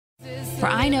For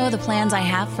I know the plans I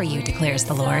have for you, declares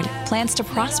the Lord, plans to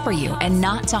prosper you and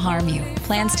not to harm you,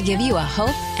 plans to give you a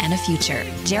hope and a future.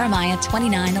 Jeremiah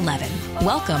 29:11.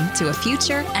 Welcome to A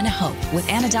Future and a Hope with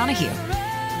Anna Donahue.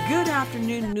 Good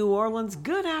afternoon, New Orleans.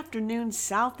 Good afternoon,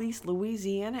 Southeast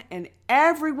Louisiana, and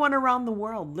everyone around the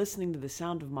world listening to the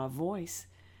sound of my voice.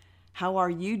 How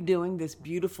are you doing this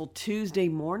beautiful Tuesday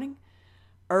morning,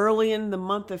 early in the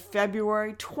month of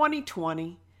February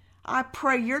 2020? I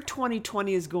pray your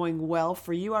 2020 is going well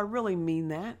for you. I really mean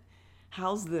that.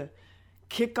 How's the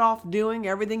kickoff doing?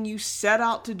 Everything you set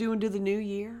out to do into the new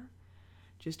year?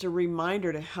 Just a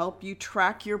reminder to help you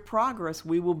track your progress.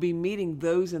 We will be meeting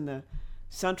those in the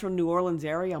Central New Orleans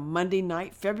area on Monday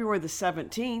night, February the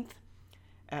 17th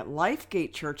at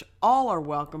Lifegate Church. All are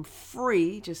welcome,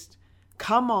 free. Just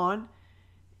come on.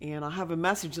 And I have a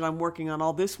message that I'm working on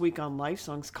all this week on Life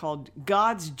Songs called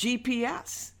God's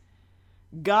GPS.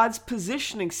 God's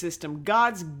positioning system,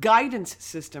 God's guidance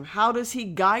system. How does He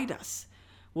guide us?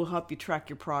 We'll help you track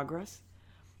your progress.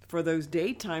 For those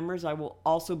daytimers, I will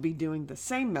also be doing the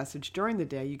same message during the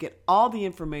day. You get all the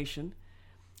information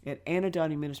at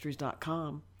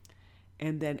AnnaDonahue.com.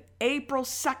 And then April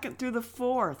 2nd through the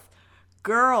 4th,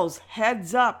 girls,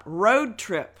 heads up, road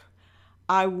trip.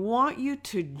 I want you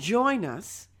to join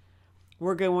us.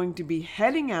 We're going to be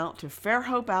heading out to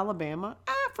Fairhope, Alabama.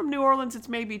 From New Orleans, it's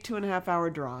maybe a 2.5-hour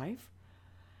drive.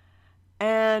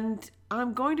 And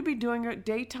I'm going to be doing a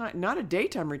daytime, not a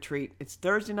daytime retreat. It's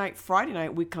Thursday night, Friday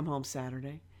night. We come home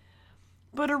Saturday.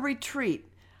 But a retreat.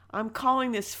 I'm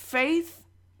calling this Faith,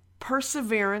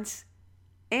 Perseverance,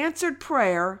 Answered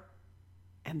Prayer,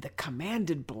 and the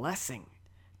Commanded Blessing.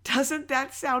 Doesn't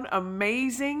that sound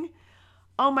amazing?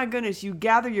 Oh my goodness, you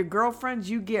gather your girlfriends,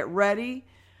 you get ready.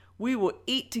 We will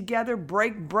eat together,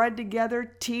 break bread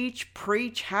together, teach,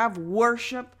 preach, have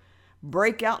worship,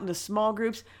 break out into small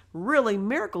groups. Really,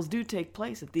 miracles do take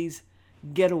place at these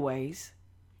getaways.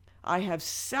 I have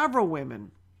several women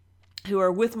who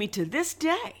are with me to this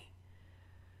day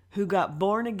who got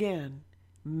born again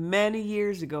many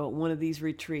years ago at one of these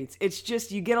retreats. It's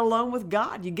just, you get alone with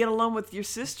God. You get alone with your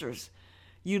sisters.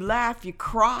 You laugh, you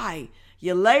cry,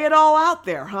 you lay it all out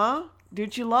there, huh?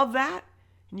 Didn't you love that?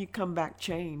 And you come back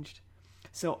changed.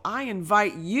 So I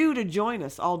invite you to join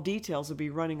us. All details will be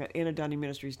running at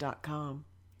AnnaDonahue.com.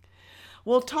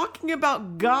 Well, talking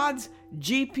about God's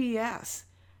GPS,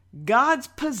 God's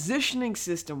positioning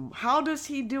system. How does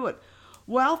He do it?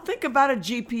 Well, think about a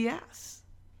GPS.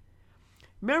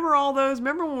 Remember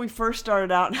when we first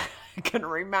started out? I can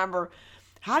remember,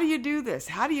 how do you do this?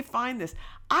 How do you find this?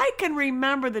 I can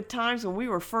remember the times when we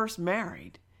were first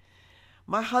married.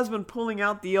 My husband pulling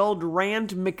out the old Rand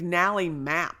McNally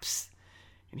maps.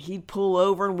 And he'd pull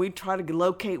over and we'd try to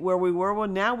locate where we were. Well,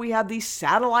 now we have these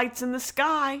satellites in the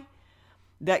sky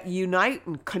that unite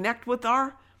and connect with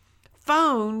our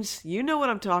phones. You know what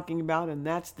I'm talking about, and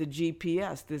that's the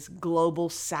GPS, this global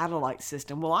satellite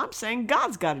system. Well, I'm saying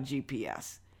God's got a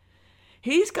GPS.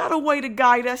 He's got a way to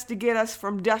guide us to get us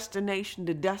from destination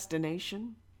to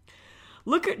destination.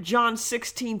 Look at John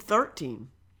 16:13.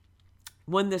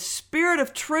 When the Spirit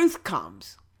of truth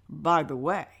comes, by the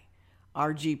way,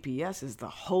 our GPS is the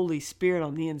Holy Spirit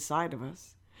on the inside of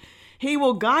us. He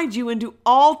will guide you into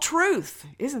all truth.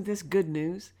 Isn't this good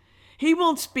news? He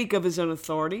won't speak of His own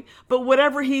authority, but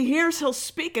whatever He hears, He'll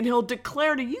speak and He'll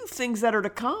declare to you things that are to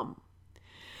come.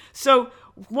 So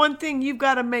one thing you've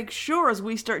got to make sure as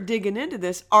we start digging into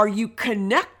this, are you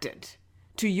connected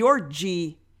to your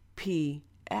GPS?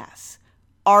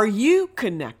 Are you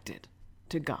connected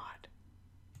to God?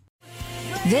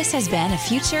 This has been A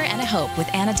Future and a Hope with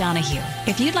Anna Donahue.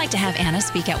 If you'd like to have Anna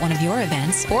speak at one of your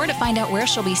events or to find out where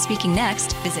she'll be speaking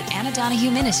next, visit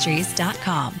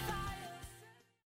AnnaDonahueMinistries.com.